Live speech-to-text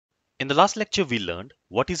In the last lecture, we learned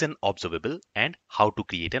what is an observable and how to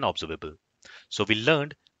create an observable. So we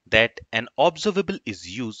learned that an observable is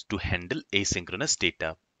used to handle asynchronous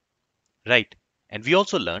data, right? And we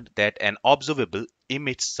also learned that an observable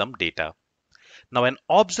emits some data. Now, an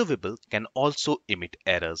observable can also emit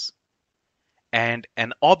errors. And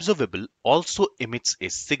an observable also emits a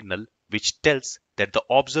signal which tells that the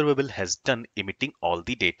observable has done emitting all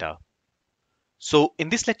the data. So in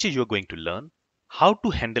this lecture, you are going to learn how to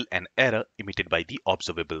handle an error emitted by the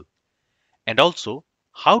observable, and also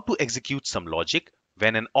how to execute some logic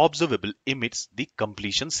when an observable emits the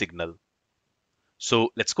completion signal. So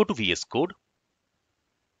let's go to VS Code.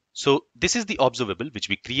 So this is the observable which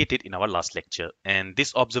we created in our last lecture, and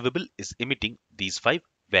this observable is emitting these 5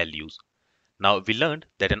 values. Now we learned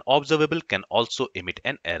that an observable can also emit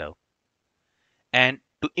an error. And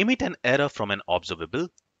to emit an error from an observable,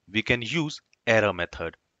 we can use error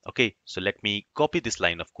method. Okay, so let me copy this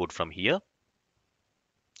line of code from here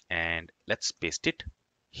and let's paste it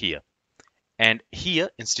here. And here,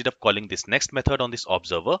 instead of calling this next method on this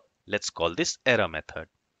observer, let's call this error method.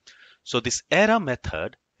 So this error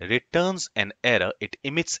method returns an error. It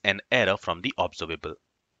emits an error from the observable.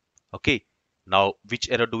 Okay, now which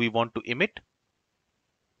error do we want to emit?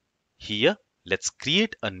 Here, let's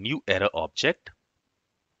create a new error object.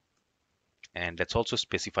 And let's also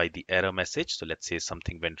specify the error message. So let's say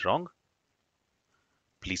something went wrong.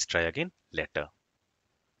 Please try again later.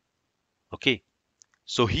 Okay,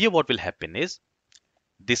 so here what will happen is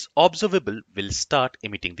this observable will start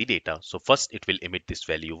emitting the data. So first it will emit this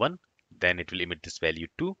value 1, then it will emit this value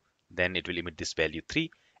 2, then it will emit this value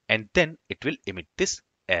 3, and then it will emit this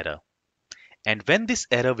error. And when this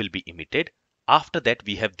error will be emitted, after that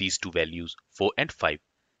we have these two values 4 and 5.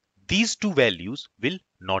 These two values will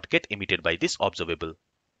not get emitted by this observable.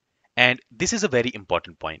 And this is a very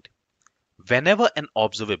important point. Whenever an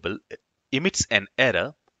observable emits an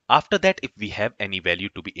error, after that if we have any value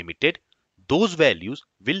to be emitted, those values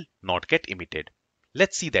will not get emitted.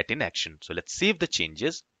 Let's see that in action. So let's save the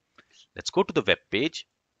changes. Let's go to the web page.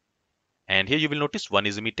 And here you will notice 1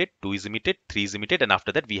 is emitted, 2 is emitted, 3 is emitted, and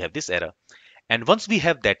after that we have this error. And once we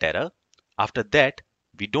have that error, after that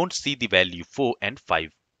we don't see the value 4 and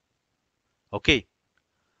 5. Okay.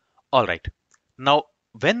 All right. Now,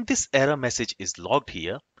 when this error message is logged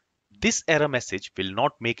here, this error message will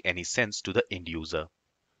not make any sense to the end user.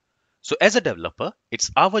 So as a developer,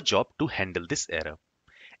 it's our job to handle this error.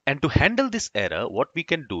 And to handle this error, what we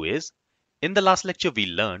can do is, in the last lecture, we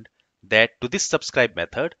learned that to this subscribe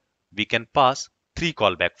method, we can pass 3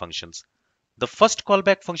 callback functions. The first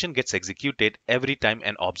callback function gets executed every time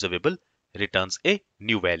an observable returns a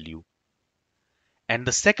new value. And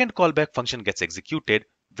the second callback function gets executed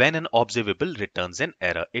when an observable returns an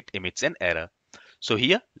error, it emits an error. So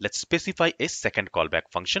here, let's specify a second callback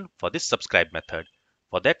function for this subscribe method.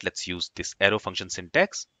 For that, let's use this arrow function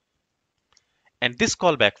syntax. And this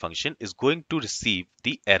callback function is going to receive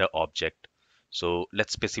the error object. So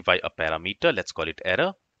let's specify a parameter. Let's call it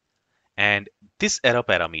error. And this error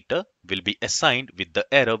parameter will be assigned with the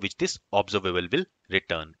error which this observable will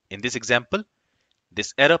return. In this example,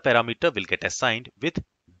 this error parameter will get assigned with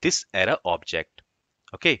this error object.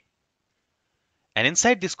 Okay. And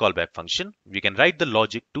inside this callback function, we can write the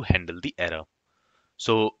logic to handle the error.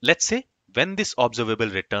 So let's say when this observable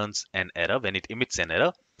returns an error, when it emits an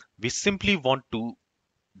error, we simply want to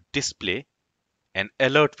display an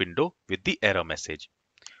alert window with the error message.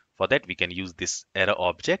 For that, we can use this error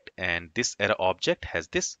object, and this error object has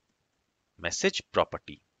this message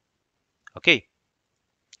property. Okay.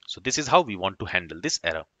 So this is how we want to handle this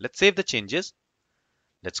error. Let's save the changes.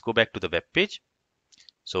 Let's go back to the web page.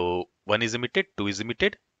 So 1 is emitted, 2 is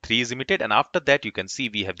emitted, 3 is emitted, and after that you can see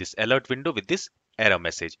we have this alert window with this error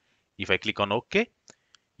message. If I click on OK,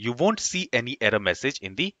 you won't see any error message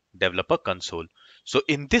in the developer console. So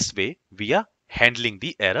in this way, we are handling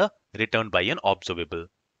the error returned by an observable.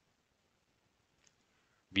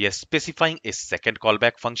 We are specifying a second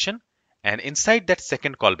callback function, and inside that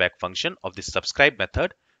second callback function of the subscribe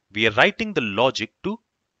method, we are writing the logic to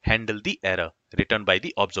handle the error returned by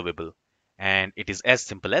the observable. And it is as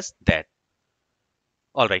simple as that.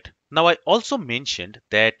 Alright, now I also mentioned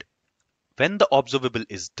that when the observable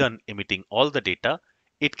is done emitting all the data,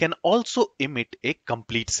 it can also emit a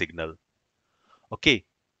complete signal. Okay,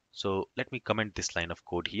 so let me comment this line of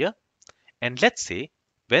code here. And let's say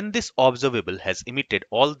when this observable has emitted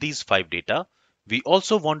all these 5 data, we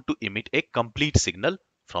also want to emit a complete signal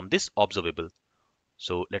from this observable.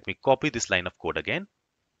 So let me copy this line of code again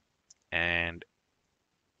and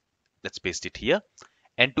let's paste it here.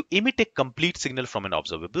 And to emit a complete signal from an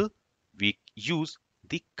observable, we use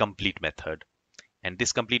the complete method. And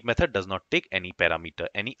this complete method does not take any parameter,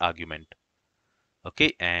 any argument.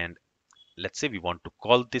 Okay, and let's say we want to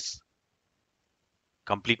call this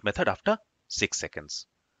complete method after 6 seconds.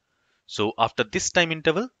 So after this time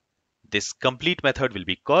interval, this complete method will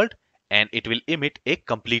be called and it will emit a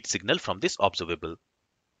complete signal from this observable.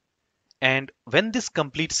 And when this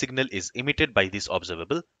complete signal is emitted by this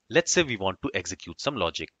observable, let's say we want to execute some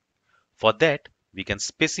logic. For that, we can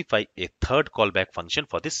specify a third callback function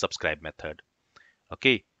for this subscribe method.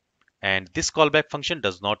 Okay, and this callback function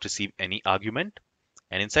does not receive any argument.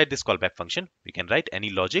 And inside this callback function, we can write any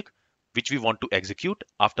logic which we want to execute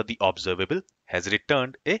after the observable has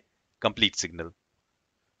returned a complete signal.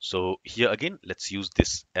 So here again, let's use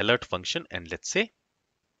this alert function and let's say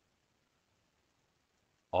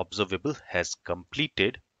observable has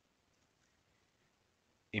completed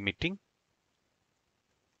emitting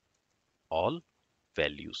all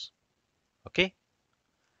values. Okay,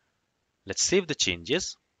 let's save the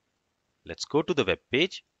changes. Let's go to the web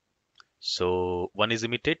page. So 1 is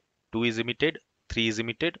emitted, 2 is emitted, 3 is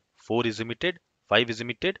emitted, 4 is emitted, 5 is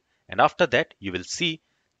emitted, and after that you will see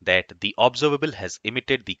that the observable has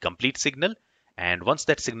emitted the complete signal, and once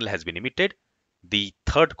that signal has been emitted, the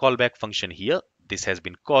third callback function here, this has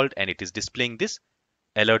been called and it is displaying this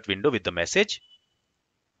alert window with the message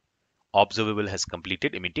observable has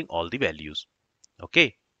completed emitting all the values.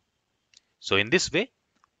 Okay, so in this way,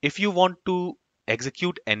 if you want to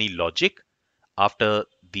execute any logic after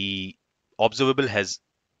the observable has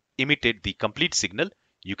emitted the complete signal,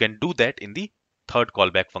 you can do that in the third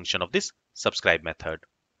callback function of this subscribe method.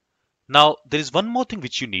 Now, there is one more thing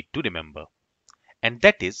which you need to remember, and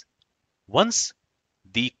that is once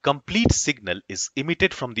the complete signal is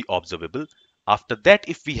emitted from the observable, after that,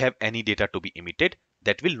 if we have any data to be emitted,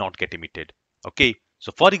 that will not get emitted. Okay,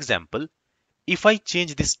 so for example, if I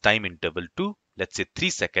change this time interval to, let's say 3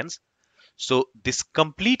 seconds, so this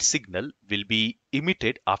complete signal will be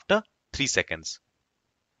emitted after 3 seconds.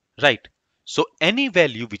 Right. So any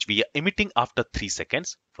value which we are emitting after 3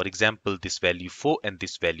 seconds, for example, this value 4 and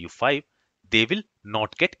this value 5, they will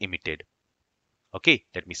not get emitted. Okay,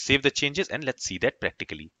 let me save the changes and let's see that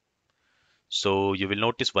practically. So you will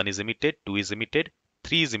notice 1 is emitted, 2 is emitted,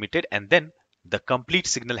 3 is emitted, and then the complete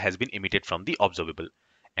signal has been emitted from the observable.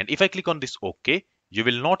 And if I click on this OK, you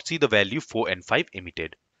will not see the value 4 and 5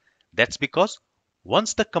 emitted. That's because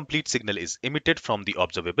once the complete signal is emitted from the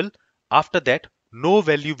observable, after that, no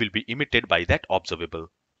value will be emitted by that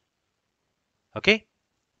observable. Okay,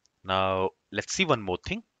 now let's see one more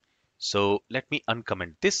thing. So let me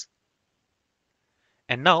uncomment this.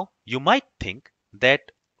 And now you might think that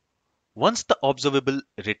once the observable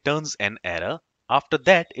returns an error, after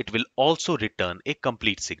that it will also return a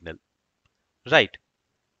complete signal. Right,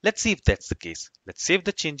 let's see if that's the case. Let's save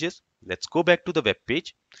the changes. Let's go back to the web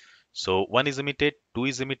page. So 1 is emitted, 2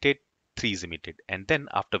 is emitted, 3 is emitted. And then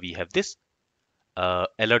after we have this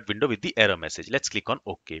alert window with the error message, let's click on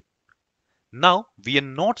OK. Now we are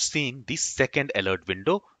not seeing the second alert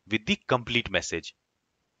window with the complete message,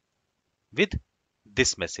 with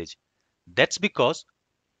this message. That's because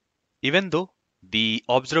even though the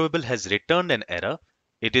observable has returned an error,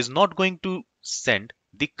 it is not going to send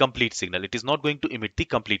the complete signal. It is not going to emit the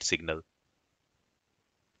complete signal.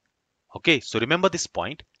 Okay, so remember this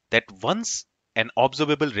point that once an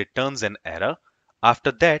observable returns an error,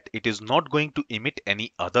 after that it is not going to emit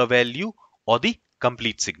any other value or the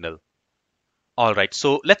complete signal. Alright,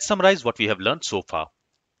 so let's summarize what we have learned so far.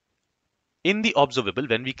 In the observable,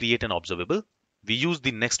 when we create an observable, we use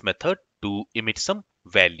the next method to emit some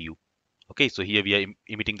value. Okay, so here we are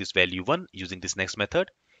emitting this value 1 using this next method.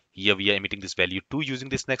 Here we are emitting this value 2 using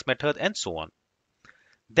this next method, and so on.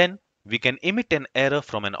 Then we can emit an error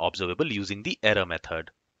from an observable using the error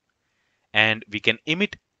method. And we can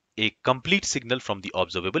emit a complete signal from the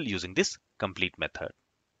observable using this complete method.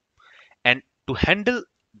 And to handle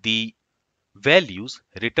the values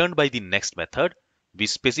returned by the next method, we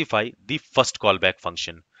specify the first callback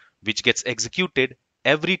function, which gets executed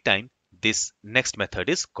every time this next method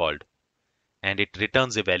is called, and it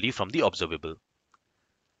returns a value from the observable.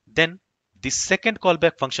 Then the second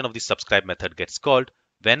callback function of the subscribe method gets called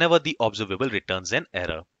whenever the observable returns an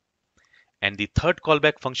error. And the third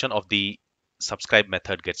callback function of the subscribe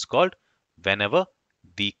method gets called whenever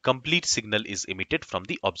the complete signal is emitted from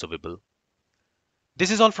the observable.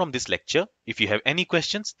 This is all from this lecture. If you have any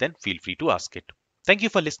questions, then feel free to ask it. Thank you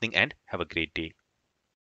for listening and have a great day.